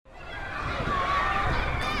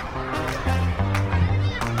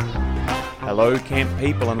Hello camp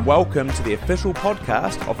people and welcome to the official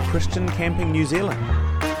podcast of Christian Camping New Zealand.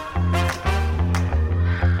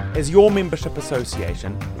 As your membership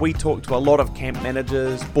association, we talk to a lot of camp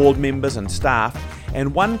managers, board members and staff,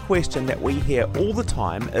 and one question that we hear all the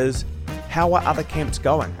time is, how are other camps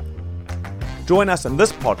going? Join us in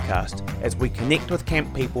this podcast as we connect with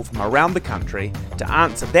camp people from around the country to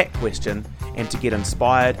answer that question and to get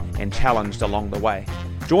inspired and challenged along the way.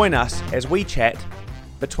 Join us as we chat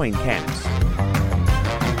between camps.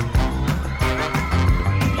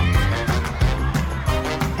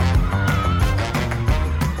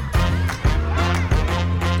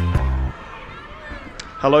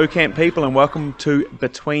 Hello camp people and welcome to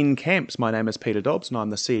Between Camps. My name is Peter Dobbs and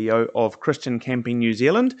I'm the CEO of Christian Camping New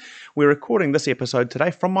Zealand. We're recording this episode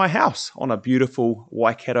today from my house on a beautiful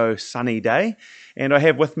Waikato sunny day. And I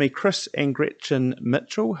have with me Chris and Gretchen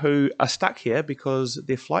Mitchell, who are stuck here because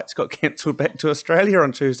their flights got cancelled back to Australia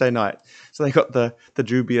on Tuesday night. So they got the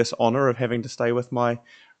dubious honour of having to stay with my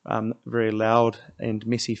very loud and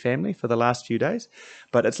messy family for the last few days.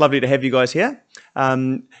 But it's lovely to have you guys here.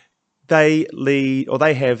 They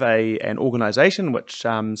have an organisation which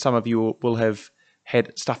some of you will have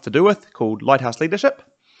had stuff to do with called Lighthouse Leadership.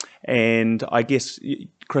 And I guess,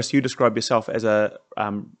 Chris, you describe yourself as a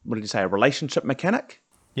relationship mechanic?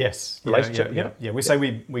 Yes. Relationship. Yeah. We say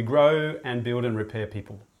we grow and build and repair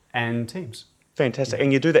people and teams. Fantastic. Yeah.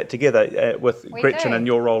 And you do that together with Gretchen in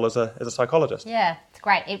your role as a psychologist. Yeah, it's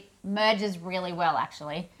great. It merges really well,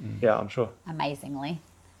 actually. Yeah, I'm sure. Amazingly.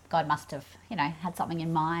 God must have, had something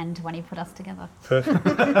in mind when he put us together. Perfect.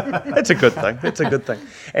 That's a good thing.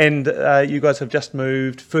 And you guys have just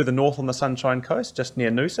moved further north on the Sunshine Coast, just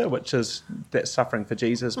near Noosa, that's suffering for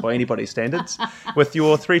Jesus by anybody's standards, with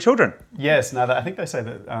your 3 children. Yes. No, I think they say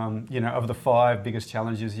that, of the 5 biggest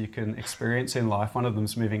challenges you can experience in life, one of them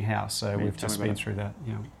is moving house. So we've just been through that.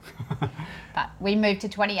 Yeah. But we moved to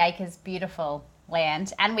 20 acres, beautiful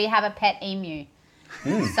land, and we have a pet emu.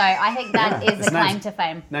 So I think that is a claim to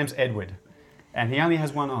fame. Name's Edward, and he only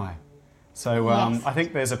has one eye. So yes. I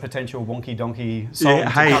think there's a potential wonky donkey song to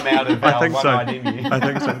come out of our one-eyed emu. I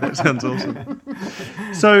think so. That sounds awesome.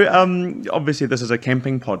 So obviously this is a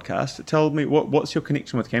camping podcast. Tell me, what's your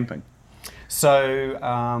connection with camping? So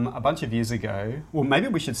a bunch of years ago, well, maybe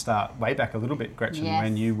we should start way back a little bit, Gretchen,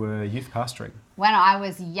 when you were youth pastoring. When I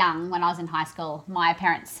was young, when I was in high school, my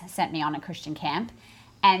parents sent me on a Christian camp.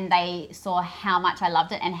 And they saw how much I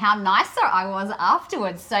loved it and how nicer I was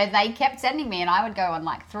afterwards. So they kept sending me and I would go on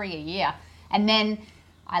like 3 a year. And then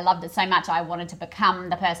I loved it so much I wanted to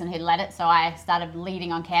become the person who led it. So I started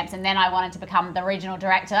leading on camps and then I wanted to become the regional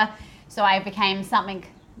director. So I became something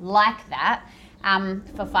like that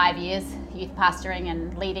for 5 years, youth pastoring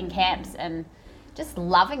and leading camps and just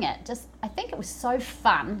loving it. I think it was so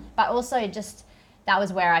fun, but also just... that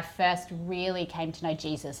was where I first really came to know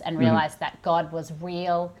Jesus and realised that God was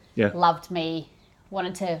real, loved me,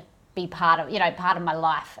 wanted to be part of my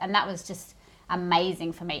life. And that was just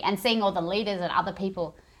amazing for me. And seeing all the leaders and other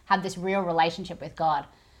people have this real relationship with God,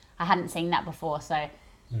 I hadn't seen that before. So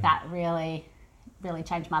that really, really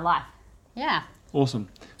changed my life. Yeah. Awesome.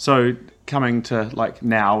 So coming to like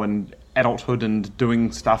now and adulthood and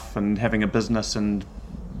doing stuff and having a business and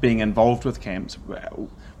being involved with camps,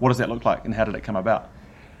 what does that look like and how did it come about?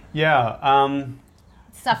 Yeah.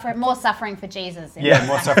 More suffering for Jesus.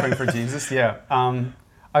 More suffering for Jesus, yeah.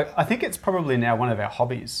 I think it's probably now one of our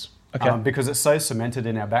hobbies because it's so cemented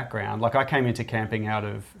in our background. Like I came into camping out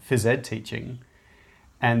of phys ed teaching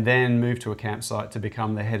and then moved to a campsite to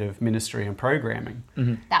become the head of ministry and programming.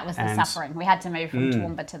 Mm-hmm. That was the suffering. We had to move from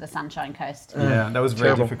Toowoomba to the Sunshine Coast. Yeah, that was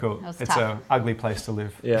very difficult. It's an ugly place to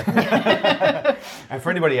live. Yeah. And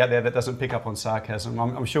for anybody out there that doesn't pick up on sarcasm,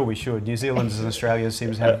 I'm sure we should. New Zealanders and Australians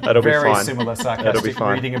seem to have very similar sarcastic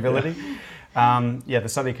reading ability. The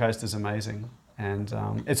sunny coast is amazing. And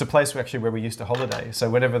it's a place where we used to holiday. So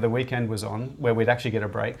whenever the weekend was on, where we'd actually get a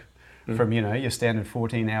break from, your standard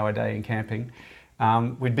 14-hour day in camping,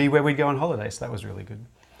 we'd be where we'd go on holiday, so that was really good.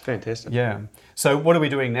 Fantastic. Yeah. So what are we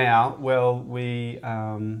doing now? Well,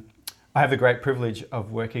 I have the great privilege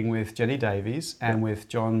of working with Jenny Davies and with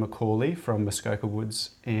John McCauley from Muskoka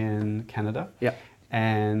Woods in Canada. Yeah.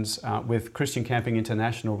 And with Christian Camping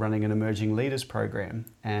International running an Emerging Leaders program.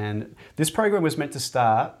 And this program was meant to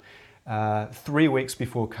start 3 weeks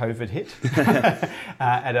before COVID hit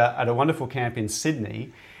at a wonderful camp in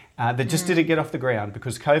Sydney. That just didn't get off the ground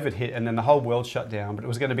because COVID hit and then the whole world shut down. But it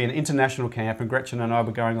was going to be an international camp and Gretchen and I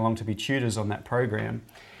were going along to be tutors on that program.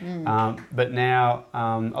 But now,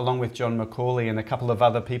 along with John McCauley and a couple of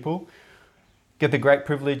other people, get the great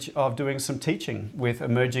privilege of doing some teaching with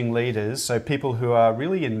emerging leaders. So people who are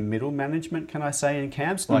really in middle management, can I say, in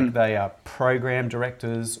camps, like they are program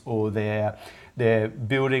directors, or they're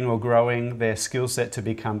building or growing their skill set to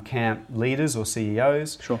become camp leaders or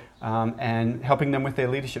CEOs. Sure. And helping them with their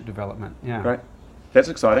leadership development. Yeah. Great. That's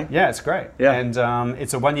exciting. Yeah, it's great. Yeah. And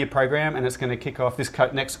it's a 1-year program, and it's going to kick off,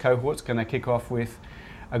 next cohort's going to kick off with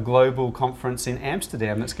a global conference in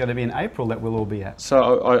Amsterdam that's going to be in April that we'll all be at.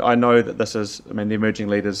 So I know that this is, the Emerging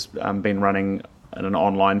Leaders been running in an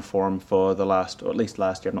online forum for the last, or at least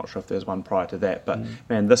last year, I'm not sure if there's one prior to that, but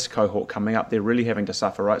man, this cohort coming up, they're really having to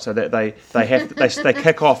suffer, right? So that they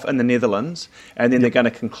kick off in the Netherlands, and then they're going to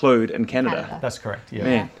conclude in Canada. That's correct, yeah.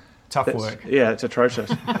 Man. Tough work. Yeah, it's atrocious.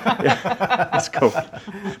 Yeah, that's cool.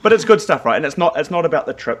 But it's good stuff, right? And it's not about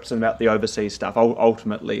the trips and about the overseas stuff.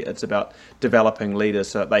 Ultimately, it's about developing leaders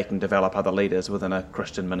so that they can develop other leaders within a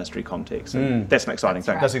Christian ministry context. And that's an exciting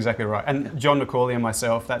thing. That's exactly right. And John McCauley and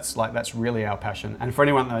myself, that's really our passion. And for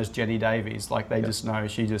anyone that knows Jenny Davies, they just know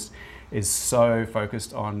she just is so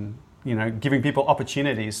focused on, giving people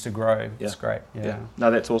opportunities to grow. Yeah. It's great. Yeah.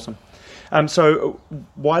 No, that's awesome. So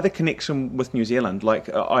why the connection with New Zealand?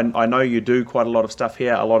 I know you do quite a lot of stuff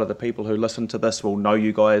here. A lot of the people who listen to this will know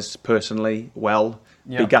you guys personally well.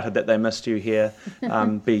 Yeah. Be gutted that they missed you here.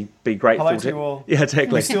 Be grateful. Hello to you all. Yeah,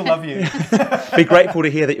 exactly. We still love you. Be grateful to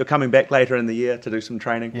hear that you're coming back later in the year to do some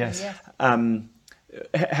training. Yes.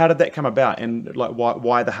 How did that come about, and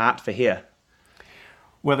why the heart for here?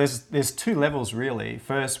 Well, there's 2 levels really.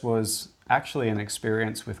 First was actually an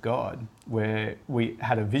experience with God, where we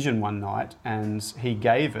had a vision one night and he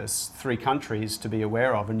gave us 3 countries to be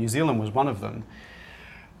aware of, and New Zealand was one of them.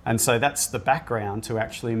 And so that's the background to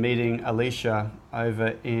actually meeting Alicia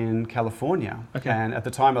over in California. Okay. And at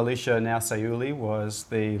the time, Alicia now Sayuli was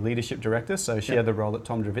the leadership director, so she had the role that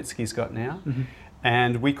Tom Dravitsky's got now. Mm-hmm.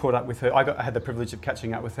 And we caught up with her. I had the privilege of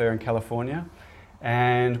catching up with her in California.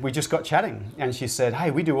 And we just got chatting, and she said,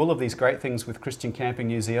 hey, we do all of these great things with Christian Camping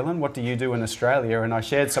New Zealand. What do you do in Australia? And I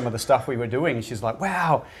shared some of the stuff we were doing, and she's like,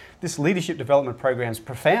 wow, this leadership development program's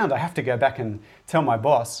profound. I have to go back and tell my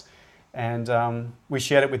boss. And we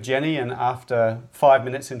shared it with Jenny, and after 5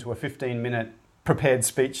 minutes into a 15-minute prepared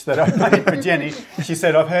speech that I made for Jenny, she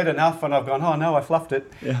said, I've heard enough, and I've gone, oh no, I fluffed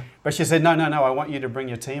it. Yeah. But she said, no, I want you to bring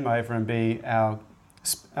your team over and be our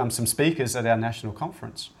some speakers at our national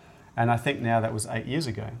conference. And I think now that was 8 years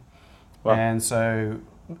ago. Wow. And so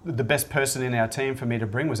the best person in our team for me to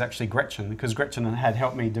bring was actually Gretchen, because Gretchen had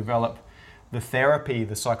helped me develop the therapy,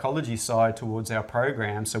 the psychology side towards our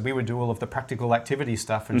program. So we would do all of the practical activity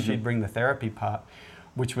stuff, and she'd bring the therapy part,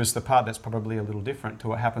 which was the part that's probably a little different to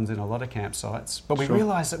what happens in a lot of campsites. But we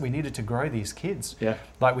realised that we needed to grow these kids. Yeah.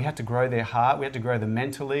 We had to grow their heart, we had to grow them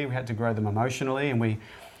mentally, we had to grow them emotionally, and we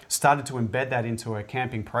started to embed that into a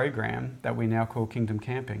camping program that we now call Kingdom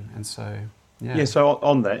Camping. And so, so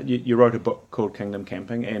on that, you wrote a book called Kingdom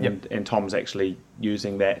Camping, and Tom's actually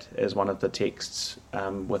using that as one of the texts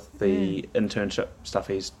with the internship stuff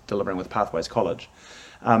he's delivering with Pathways College.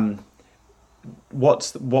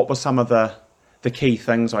 What were some of the key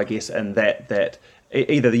things, I guess, in that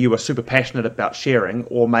either you were super passionate about sharing,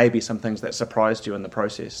 or maybe some things that surprised you in the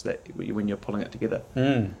process that when you're pulling it together?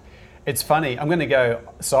 It's funny. I'm going to go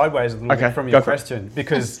sideways a little bit from your question,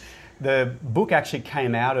 because the book actually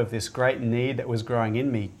came out of this great need that was growing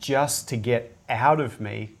in me just to get out of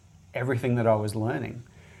me everything that I was learning.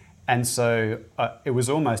 And so it was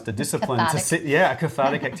almost a discipline to sit, a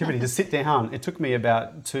cathartic activity to sit down. It took me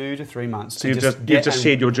about 2 to 3 months to just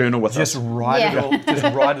shared your journal with us. Just write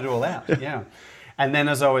it all out. Yeah. And then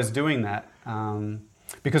as I was doing that,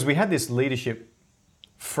 because we had this leadership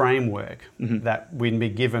framework that we'd be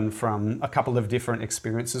given from a couple of different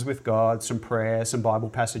experiences with God, some prayer, some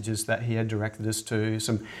Bible passages that he had directed us to,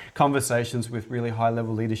 some conversations with really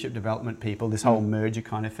high-level leadership development people, this whole merger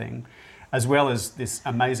kind of thing, as well as this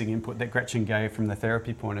amazing input that Gretchen gave from the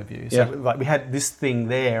therapy point of view. So we had this thing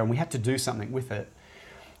there, and we had to do something with it.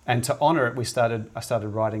 And to honour it, I started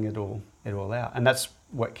writing it all out. And that's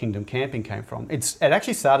what Kingdom Camping came from. It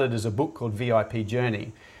actually started as a book called VIP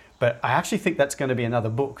Journey, but I actually think that's going to be another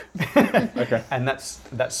book. Okay. And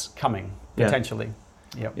that's coming, potentially.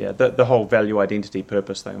 Yep. Yeah, the whole value, identity,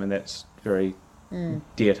 purpose thing, that's very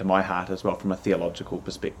dear to my heart as well, from a theological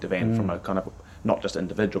perspective, and from a kind of not just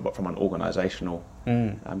individual, but from an organisational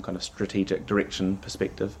kind of strategic direction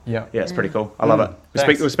perspective. Yeah, it's pretty cool. I love it.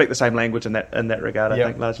 We speak the same language in that regard, I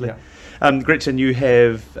think, largely. Yeah. Gretchen, you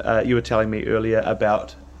were telling me earlier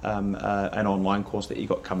about an online course that you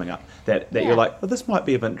got coming up that you're like, well, this might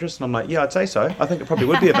be of interest, and I'm like, yeah, I'd say so. I think it probably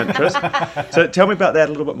would be of interest. So tell me about that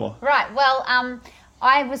a little bit more. Right. Well,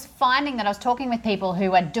 I was finding that I was talking with people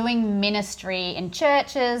who are doing ministry in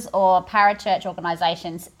churches or parachurch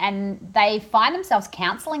organisations, and they find themselves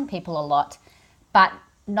counselling people a lot, but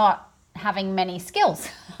not having many skills.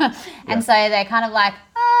 And so they're kind of like,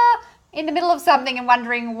 in the middle of something and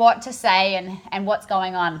wondering what to say and what's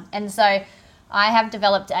going on. And so I have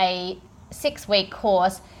developed a 6-week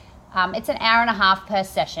course. It's an hour and a half per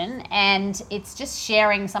session, and it's just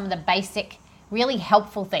sharing some of the basic, really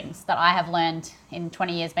helpful things that I have learned in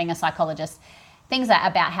 20 years being a psychologist. Things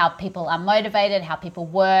about how people are motivated, how people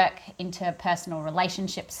work, interpersonal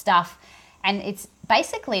relationship stuff. And it's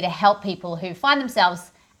basically to help people who find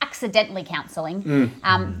themselves accidentally counselling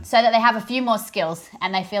so that they have a few more skills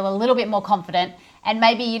and they feel a little bit more confident and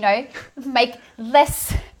maybe, make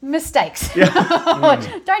less mistakes.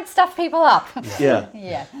 Don't stuff people up.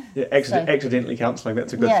 Accidentally counselling,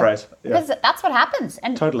 that's a good phrase. Because that's what happens.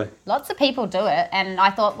 And totally. Lots of people do it. And I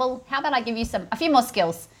thought, well, how about I give you a few more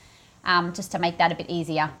skills just to make that a bit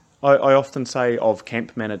easier. I often say of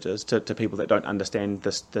camp managers to people that don't understand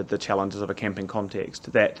the challenges of a camping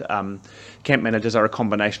context that camp managers are a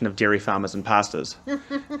combination of dairy farmers and pastors,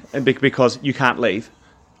 and because you can't leave,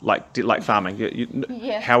 like farming.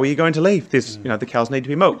 How are you going to leave? There's the cows need to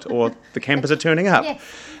be milked, or the campers are turning up. Yeah.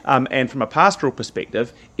 And from a pastoral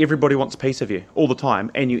perspective, everybody wants a piece of you all the time,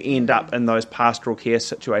 and you end up in those pastoral care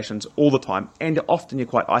situations all the time, and often you're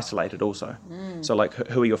quite isolated also. So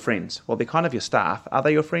who are your friends? Well, they're kind of your staff. Are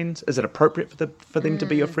they your friends? Is it appropriate for them to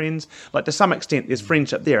be your friends? To some extent there's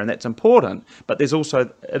friendship there, and that's important, but there's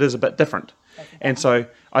also, it is a bit different. And so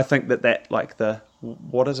I think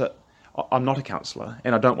what is it? I'm not a counsellor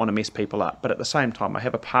and I don't want to mess people up, but at the same time I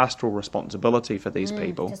have a pastoral responsibility for these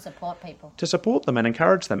people. To support people. To support them and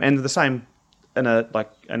encourage them. And the same in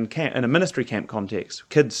a ministry camp context.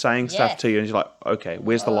 Kids saying stuff to you and you're like, okay,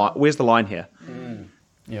 where's the line here?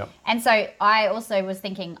 Yeah. And so I also was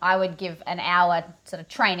thinking I would give an hour sort of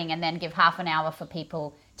training and then give half an hour for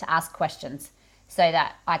people to ask questions so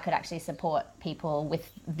that I could actually support people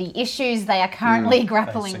with the issues they are currently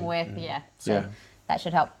grappling with. So that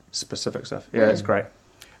should help. Specific stuff. Yeah, it's great.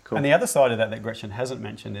 Cool. And the other side of that Gretchen hasn't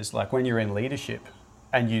mentioned is when you're in leadership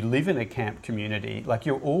and you live in a camp community,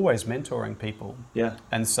 you're always mentoring people. Yeah.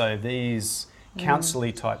 And so these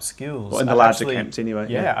counselly type skills in the larger camps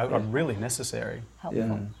anyway. Are really necessary. Helpful.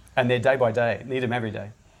 Yeah. And they're day by day. Need them every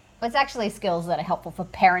day. Well, it's actually skills that are helpful for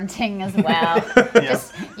parenting as well.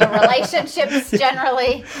 Just your relationships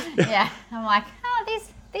generally. Yeah. I'm like,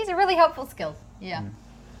 these are really helpful skills. Yeah.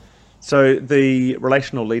 So the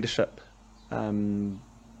relational leadership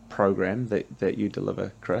program that you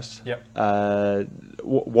deliver, Chris. Yep.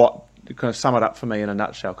 What kind of sum it up for me in a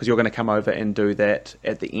nutshell? Because you're going to come over and do that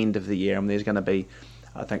at the end of the year, and there's going to be,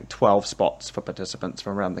 I think, 12 spots for participants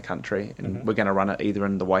from around the country, and we're going to run it either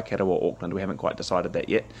in the Waikato or Auckland. We haven't quite decided that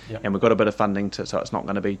yet, and we've got a bit of funding so it's not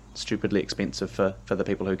going to be stupidly expensive for the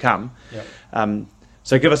people who come. Yep.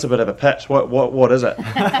 So give us a bit of a pitch. What is it?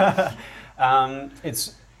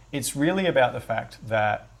 It's really about the fact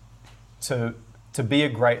that to be a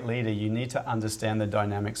great leader, you need to understand the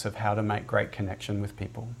dynamics of how to make great connection with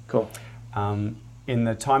people. Cool. In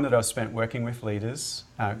the time that I've spent working with leaders,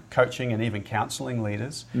 coaching and even counselling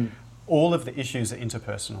leaders, all of the issues are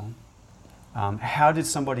interpersonal. How did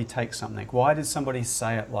somebody take something? Why did somebody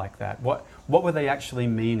say it like that? What were they actually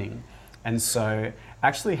meaning? And so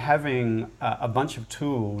actually having a bunch of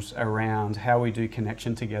tools around how we do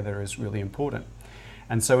connection together is really important.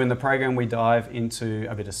 And so in the program we dive into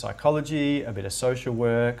a bit of psychology, a bit of social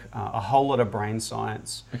work, a whole lot of brain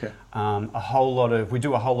science, we do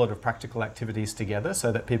a whole lot of practical activities together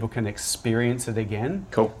so that people can experience it again.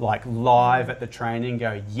 Cool. Live at the training,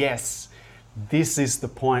 go, yes, this is the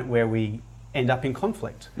point where we end up in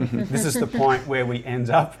conflict. This is the point where we end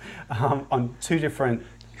up on two different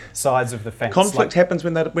sides of the fence. Conflict happens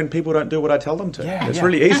when people don't do what I tell them to. It's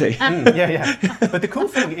really easy. But the cool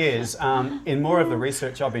thing is, in more of the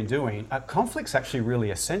research I've been doing, conflict's actually really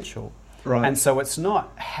essential. Right. And so it's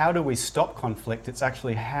not how do we stop conflict, it's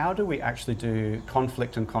actually how do we actually do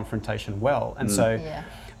conflict and confrontation well. And so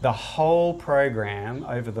the whole program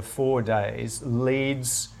over the 4 days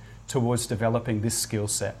leads towards developing this skill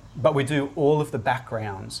set. But we do all of the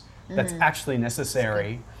backgrounds that's actually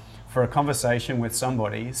necessary for a conversation with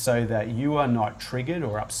somebody so that you are not triggered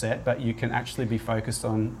or upset, but you can actually be focused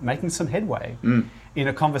on making some headway in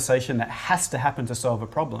a conversation that has to happen to solve a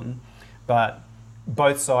problem, but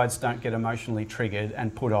both sides don't get emotionally triggered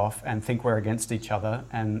and put off and think we're against each other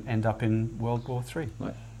and end up in World War III.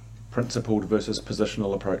 Principled versus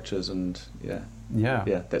positional approaches, and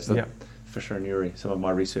that's the Fisher and Uri, some of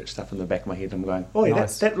my research stuff in the back of my head. I'm going, oh, yeah,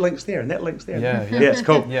 Nice. that links there and that links there. Yeah. It's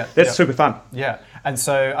cool. Yeah, That's yeah. super fun. Yeah, and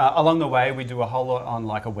so along the way we do a whole lot on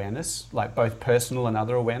like awareness, like both personal and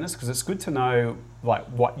other awareness, because it's good to know like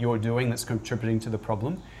what you're doing that's contributing to the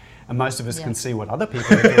problem, and most of us can see what other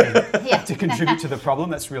people are doing to contribute to the problem.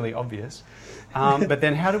 That's really obvious. But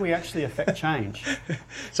then how do we actually affect change?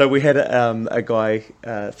 So we had a guy,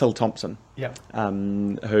 Phil Thompson, Yeah.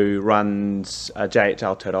 who runs JH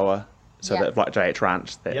Aotearoa, so that like JH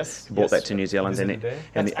Ranch, that brought that to New Zealand.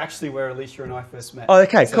 That's actually where Alicia and I first met. Oh,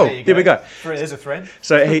 okay, So cool. There we go. There's a thread.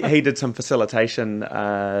 So he did some facilitation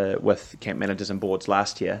with camp managers and boards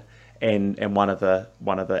last year, and one of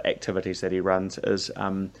the activities that he runs is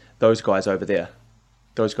those guys over there.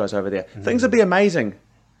 Things would be amazing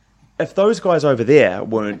if those guys over there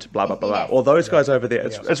weren't blah blah blah, blah or those guys over there.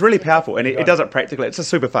 It's really powerful, and he does it practically. It's just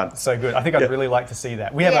super fun. So good. I think I'd really like to see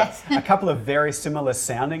that. We have a couple of very similar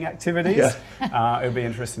sounding activities. It would be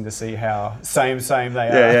interesting to see how same they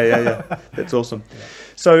are. Yeah. That's awesome.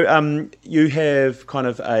 So you have kind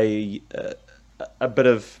of a bit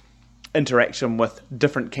of interaction with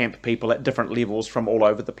different camp people at different levels from all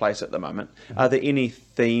over the place at the moment. Are there any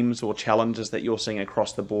themes or challenges that you're seeing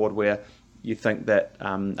across the board where you think that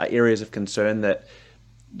are areas of concern that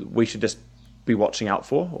we should just be watching out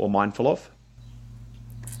for or mindful of?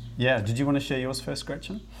 Yeah, did you want to share yours first,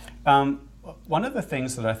 Gretchen? One of the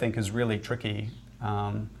things that I think is really tricky,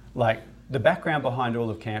 like the background behind all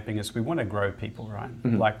of camping is we want to grow people, right?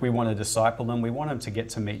 Mm-hmm. Like we want to disciple them, we want them to get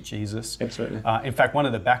to meet Jesus. Absolutely. In fact, one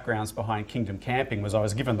of the backgrounds behind Kingdom Camping was I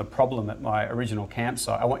was given the problem at my original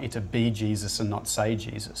campsite. I want you to be Jesus and not say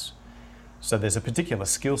Jesus. So there's a particular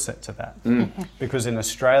skill set to that. Because in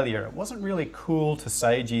Australia, it wasn't really cool to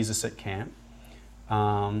say Jesus at camp,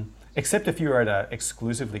 except if you were at an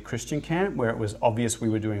exclusively Christian camp where it was obvious we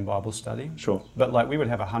were doing Bible study. Sure. But like we would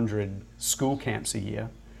have 100 school camps a year.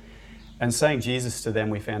 And saying Jesus to them,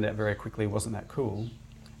 we found out very quickly wasn't that cool.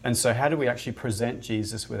 And so how do we actually present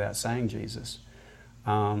Jesus without saying Jesus?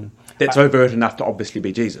 That's overt enough to obviously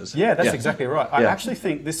be Jesus. Yeah, that's exactly right. I actually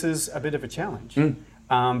think this is a bit of a challenge.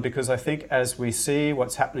 Because I think as we see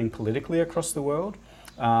what's happening politically across the world,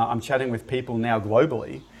 I'm chatting with people now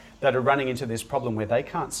globally that are running into this problem where they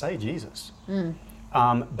can't say Jesus.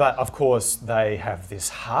 But of course they have this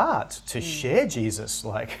heart to share Jesus,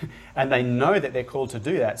 and they know that they're called to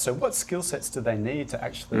do that. So what skill sets do they need to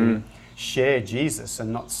actually share Jesus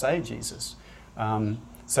and not say Jesus?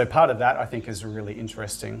 So part of that I think is really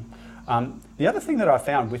interesting. The other thing that I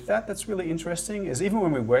found with that's really interesting is even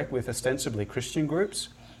when we work with ostensibly Christian groups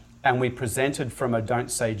and we presented from a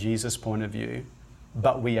don't say Jesus point of view,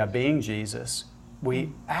 but we are being Jesus,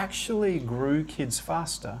 we actually grew kids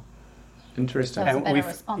faster. Interesting. So better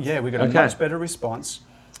response. Yeah, we got a much better response.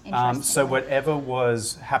 So whatever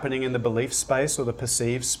was happening in the belief space or the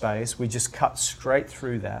perceived space, we just cut straight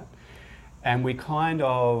through that. And we kind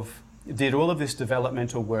of did all of this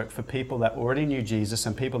developmental work for people that already knew Jesus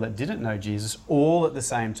and people that didn't know Jesus all at the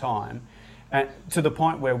same time, and to the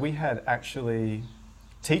point where we had actually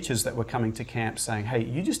teachers that were coming to camp saying, hey,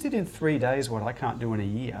 you just did in 3 days what I can't do in a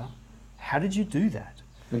year. How did you do that?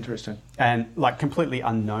 Interesting. And completely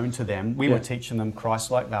unknown to them, we were teaching them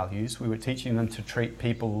Christ-like values. We were teaching them to treat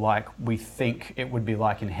people like we think it would be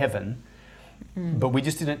like in heaven. But we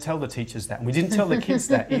just didn't tell the teachers that. And we didn't tell the kids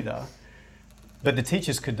that either. But the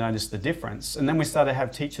teachers could notice the difference. And then we started to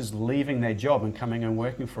have teachers leaving their job and coming and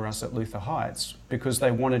working for us at Luther Heights because they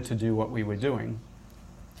wanted to do what we were doing.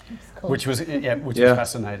 Cool. Which was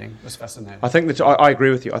fascinating. It was fascinating. I think that I agree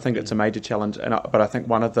with you. I think it's a major challenge, but I think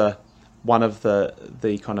one of the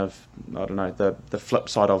kind of, I don't know, the flip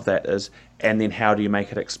side of that is, and then how do you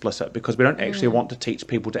make it explicit? Because we don't actually want to teach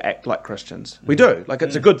people to act like Christians. We do.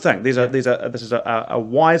 It's a good thing. This is a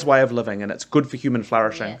wise way of living, and it's good for human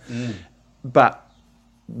flourishing. Yes. But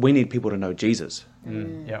we need people to know Jesus.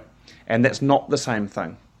 Yeah. And that's not the same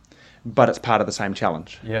thing, but it's part of the same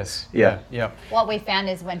challenge. Yes. Yeah. What we found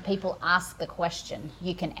is when people ask the question,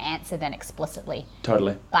 you can answer them explicitly.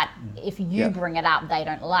 Totally. But if you bring it up, they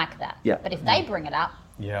don't like that. Yeah. But if they bring it up,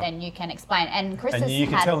 then you can explain. And Chris and you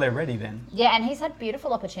can tell they're ready then. Yeah, and he's had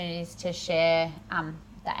beautiful opportunities to share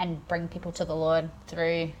and bring people to the Lord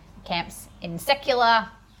through camps in secular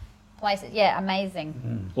places. Yeah,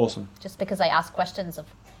 amazing. Awesome. Just because they ask questions of,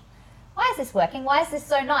 why is this working? Why is this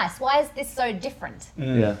so nice? Why is this so different?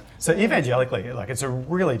 Yeah. So evangelically, it's a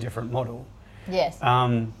really different model. Yes.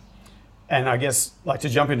 And I guess, to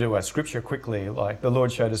jump into a scripture quickly, the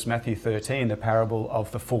Lord showed us Matthew 13, the parable of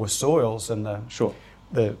the 4 soils and the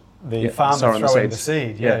farmer throwing the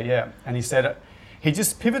seed. Yeah. And he said, he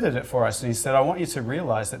just pivoted it for us and he said, I want you to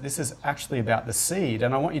realize that this is actually about the seed,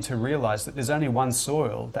 and I want you to realize that there's only one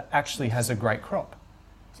soil that actually has a great crop.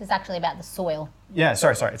 So it's actually about the soil. Yeah,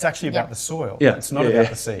 sorry. It's actually about the soil. Yeah. It's not about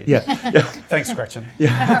the seed. Yeah. Thanks, Gretchen.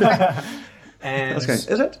 And, Is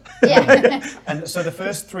it? Yeah. and so the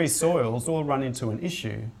first three soils all run into an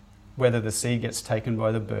issue, whether the seed gets taken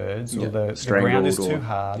by the birds or the ground is too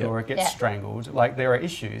hard or it gets strangled. Like, there are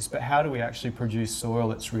issues, but how do we actually produce soil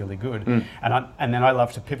that's really good? And then I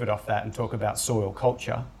love to pivot off that and talk about soil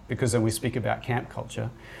culture, because then we speak about camp culture.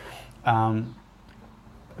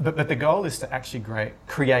 But the goal is to actually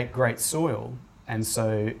create great soil. And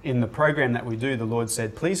so in the program that we do, the Lord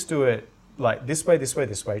said, please do it like this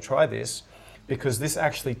way, try this, because this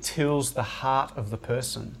actually tills the heart of the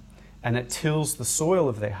person and it tills the soil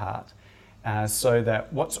of their heart, so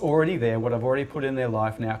that what's already there, what I've already put in their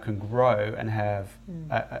life now, can grow and have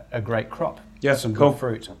a great crop. Yeah, some cool. good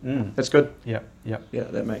fruit. That's good. Yep. Yeah,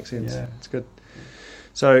 that makes sense. Yeah. It's good.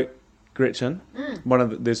 So, Gretchen,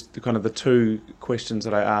 there's the two questions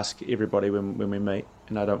that I ask everybody when we meet,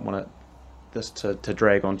 and I don't want this to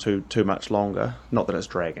drag on too much longer. Not that it's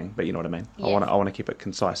dragging, but you know what I mean. Yeah. I want to keep it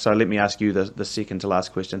concise. So let me ask you the second to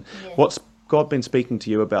last question. Yeah. What's God been speaking to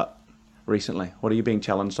you about recently? What are you being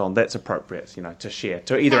challenged on? That's appropriate, to share,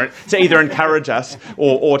 to either encourage us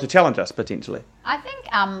or to challenge us potentially. I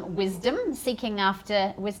think wisdom, seeking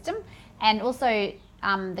after wisdom, and also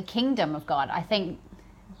the kingdom of God. I think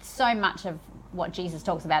so much of what Jesus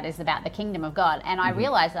talks about is about the kingdom of God, and I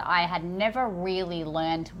realized that I had never really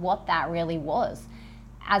learned what that really was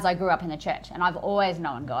as I grew up in the church, and I've always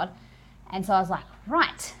known God, and so I was like,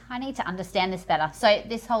 right, I need to understand this better. So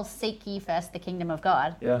this whole seek ye first the kingdom of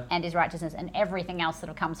God and his righteousness and everything else sort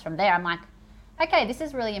of comes from there. I'm like, okay, this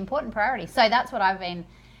is really important priority. So that's what I've been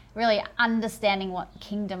really understanding, what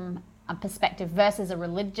kingdom perspective versus a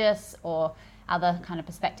religious or other kind of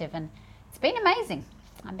perspective, and it's been amazing.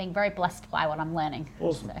 I'm being very blessed by what I'm learning.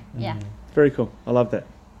 Awesome. So, yeah. Very cool. I love that.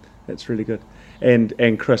 That's really good.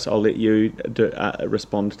 And Chris, I'll let you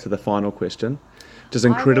respond to the final question, which is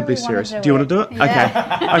incredibly serious. Do you want to do it? Yeah.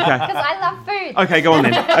 Okay. Because I love food. Okay, go on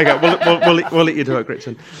then. Okay, we'll let you do it,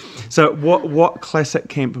 Gretchen. So what classic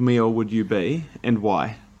camp meal would you be, and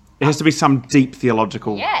why? It has to be some deep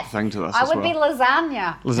theological thing to this. I would be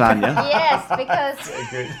lasagna. Lasagna? Yes,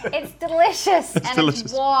 because it's delicious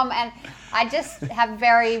it's warm, and I just have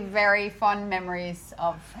very, very fond memories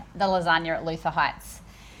of the lasagna at Luther Heights.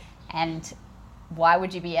 And why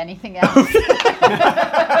would you be anything else?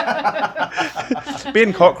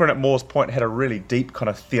 Ben Cochran at Moore's Point had a really deep kind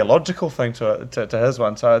of theological thing to his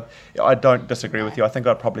one, so I don't disagree with you. I think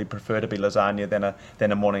I'd probably prefer to be lasagna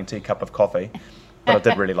than a morning tea cup of coffee. But I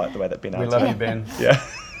did really like the way that Ben answered. We love you, Ben. Yeah.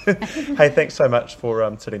 Hey, thanks so much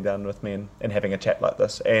for sitting down with me and having a chat like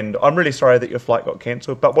this. And I'm really sorry that your flight got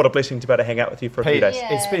cancelled, but what a blessing to be able to hang out with you for a few days.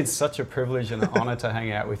 Yeah. It's been such a privilege and an honour to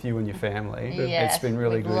hang out with you and your family. Yes, it's been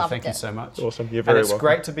really good. Thank you it. so much. Awesome. You're very welcome. And it's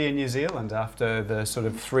great to be in New Zealand after the sort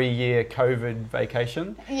of 3-year COVID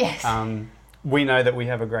vacation. Yes. We know that we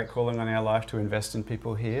have a great calling on our life to invest in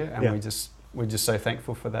people here, and we're just so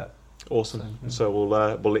thankful for that. Awesome. So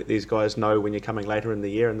we'll let these guys know when you're coming later in the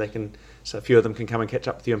year, and so a few of them can come and catch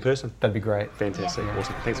up with you in person. That'd be great. Fantastic. Yeah.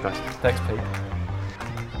 Awesome. Thanks, guys. Thanks, Pete.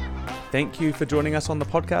 Thank you for joining us on the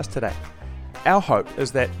podcast today. Our hope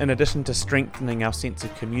is that in addition to strengthening our sense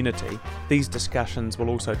of community, these discussions will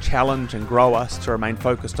also challenge and grow us to remain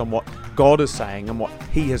focused on what God is saying and what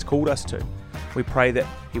He has called us to. We pray that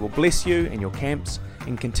He will bless you and your camps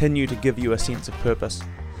and continue to give you a sense of purpose.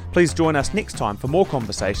 Please join us next time for more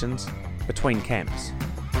conversations between camps.